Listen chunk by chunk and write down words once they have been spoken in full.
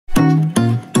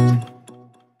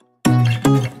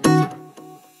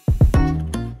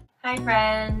Hi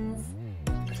friends!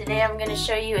 Today I'm going to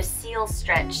show you a seal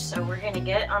stretch. So we're going to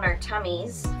get on our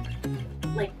tummies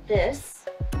like this.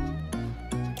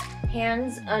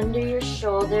 Hands under your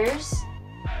shoulders,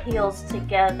 heels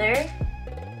together,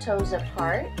 toes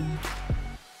apart.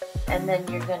 And then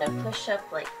you're going to push up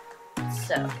like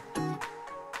so.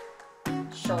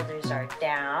 Shoulders are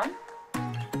down,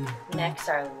 necks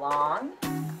are long,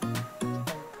 and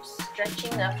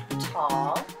stretching up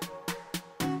tall.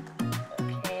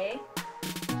 Okay,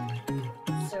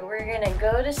 so we're gonna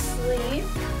go to sleep.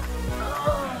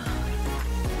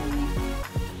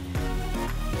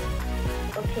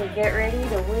 Okay, get ready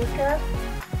to wake up.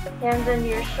 Hands under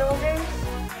your shoulders,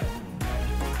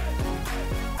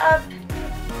 up,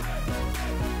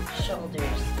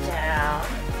 shoulders down,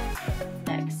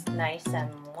 necks nice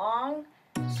and long,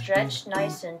 stretch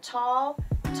nice and tall,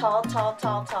 tall, tall,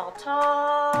 tall, tall,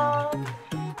 tall,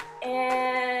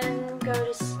 and go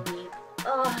to sleep.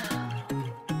 Oh.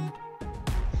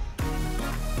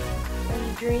 Are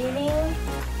you dreaming?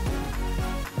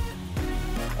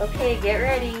 Okay, get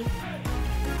ready.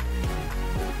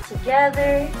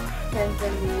 Together, hands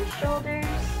under your shoulders,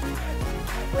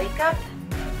 wake up.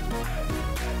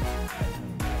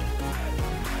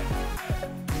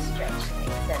 Stretch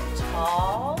nice and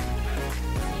tall.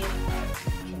 See if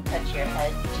you can touch your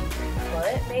head to your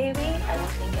foot, maybe. I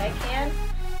don't think I can.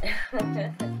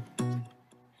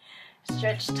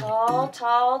 Stretch tall,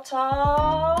 tall,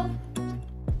 tall.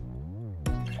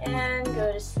 And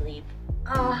go to sleep.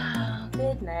 Oh,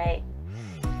 good night.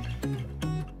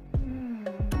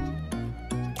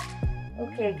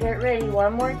 Okay, get ready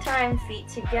one more time. Feet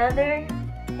together,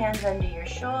 hands under your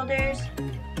shoulders.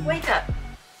 Wake up.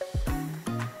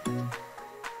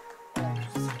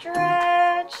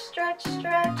 Stretch, stretch,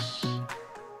 stretch.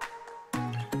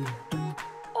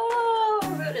 Oh,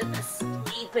 go to the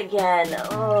sleep again.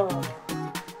 Oh.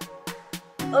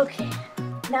 Okay,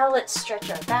 now let's stretch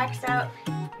our backs out.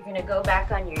 You're gonna go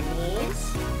back on your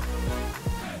knees.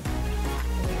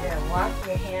 And you're gonna walk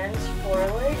your hands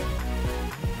forward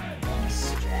and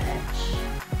stretch.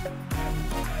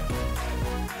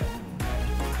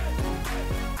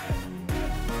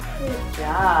 Good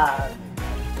job.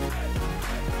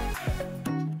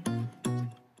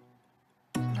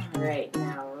 Alright,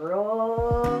 now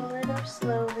roll it up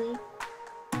slowly.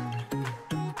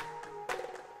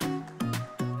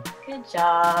 Good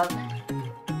job.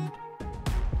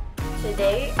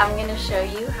 Today I'm going to show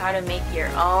you how to make your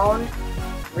own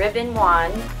ribbon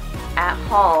wand at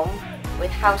home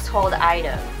with household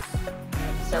items.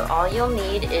 So all you'll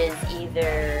need is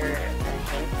either a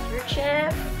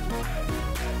handkerchief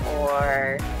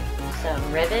or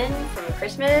some ribbon from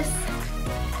Christmas.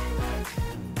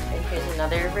 And here's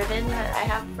another ribbon that I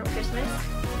have from Christmas.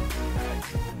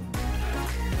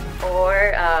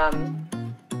 Or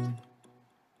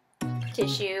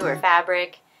tissue or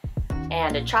fabric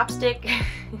and a chopstick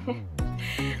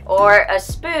or a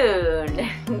spoon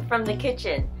from the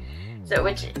kitchen. So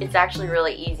which it's actually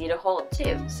really easy to hold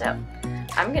too. So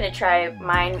I'm gonna try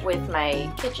mine with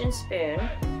my kitchen spoon,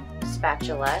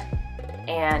 spatula,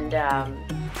 and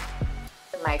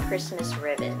my Christmas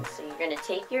ribbon. So you're gonna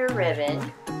take your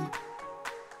ribbon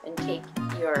and take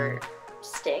your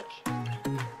stick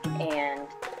and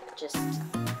just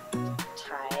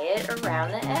tie it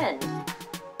around the end.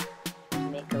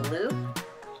 Make a loop.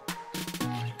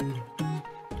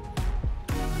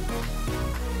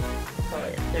 Pull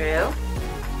it through.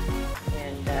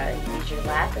 And use your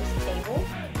lap as a table.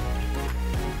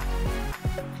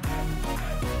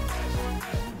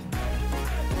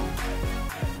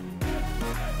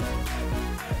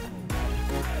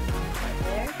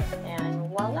 There, and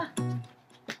voila.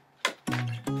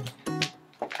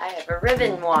 I have a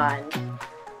ribbon wand.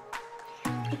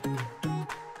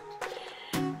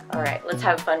 Alright, let's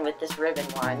have fun with this ribbon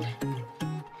wand.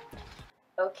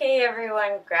 Okay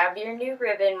everyone, grab your new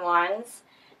ribbon wands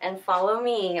and follow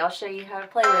me. I'll show you how to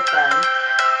play with them.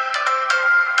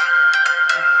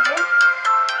 Okay.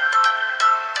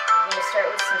 We're going to start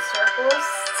with some circles.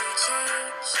 Every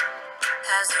change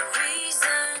has a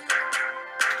reason.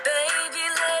 Baby,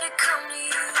 let it come to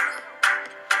you.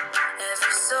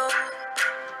 Every soul,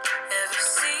 every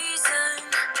season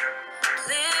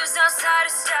lives outside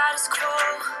of status quo.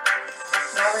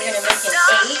 Now we're going to make an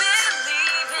 8.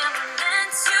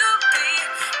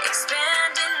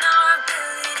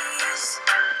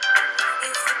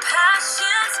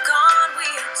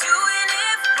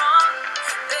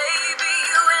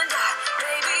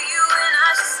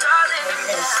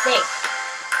 Snake.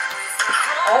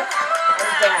 Up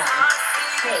and down.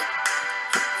 Snake.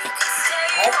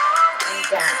 Up and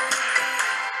down.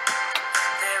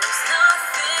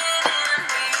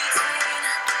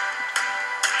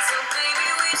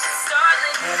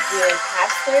 a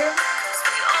pass through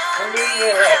under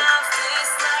your leg.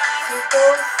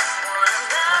 Circles,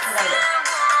 pass it under.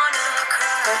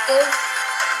 Circles,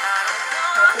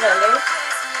 pass it under.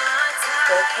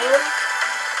 Circles,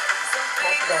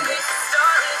 pass it under.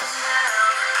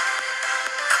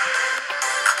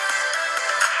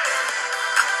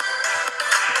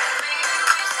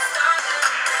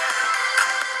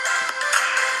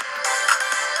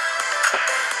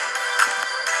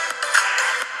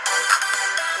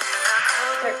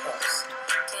 Circles.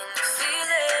 Can you feel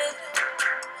it?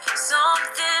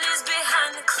 Something is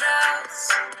behind the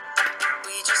clouds.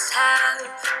 We just have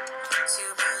to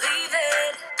believe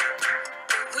it.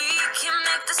 We can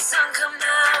make the sun come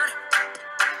out.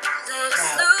 Let us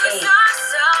lose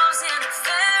ourselves in a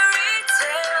fairy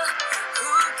tale.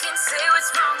 Who can say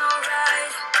what's wrong or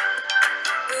right?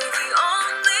 We're the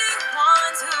only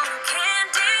ones who can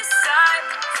decide.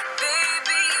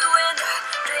 Baby,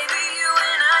 you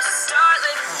and I should start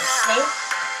living now.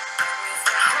 With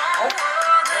the whole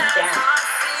world at our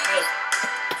feet.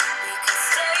 We could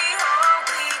stay or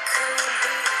we could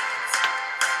leave.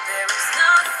 There is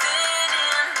nothing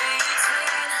in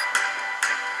between.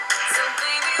 So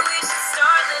baby, we should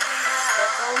start living now.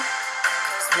 Circles,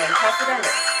 'Cause and we then pass it under.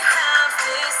 only have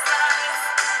this life.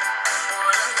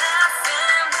 Wanna laugh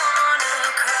and wanna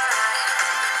cry.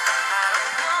 I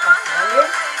don't Pass it under.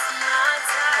 wanna waste my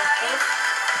time. Circles,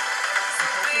 So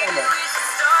and pass it baby, under. we should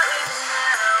start living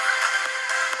now.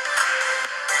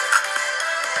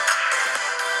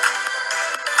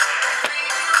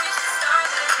 Baby, we should start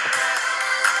living now.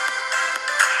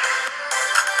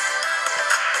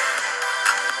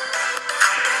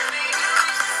 Baby, we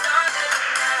should start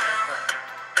living now.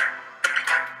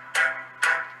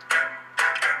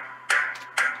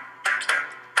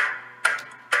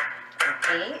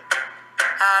 Okay.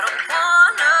 I don't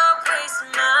wanna waste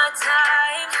my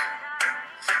time.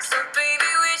 So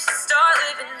baby, we should start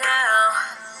living now.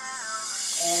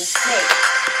 And snake.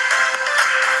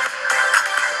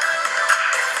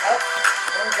 Up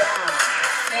and down.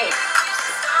 Snake. We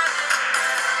should start living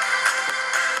now.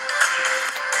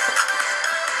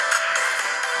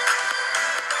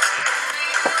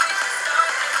 Baby, we should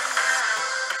start living now.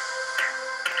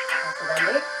 Pass it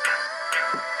under.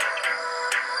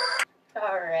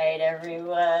 Alright,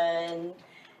 everyone.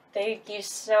 Thank you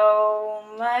so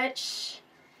much.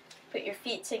 Put your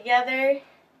feet together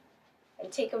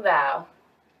and take a bow.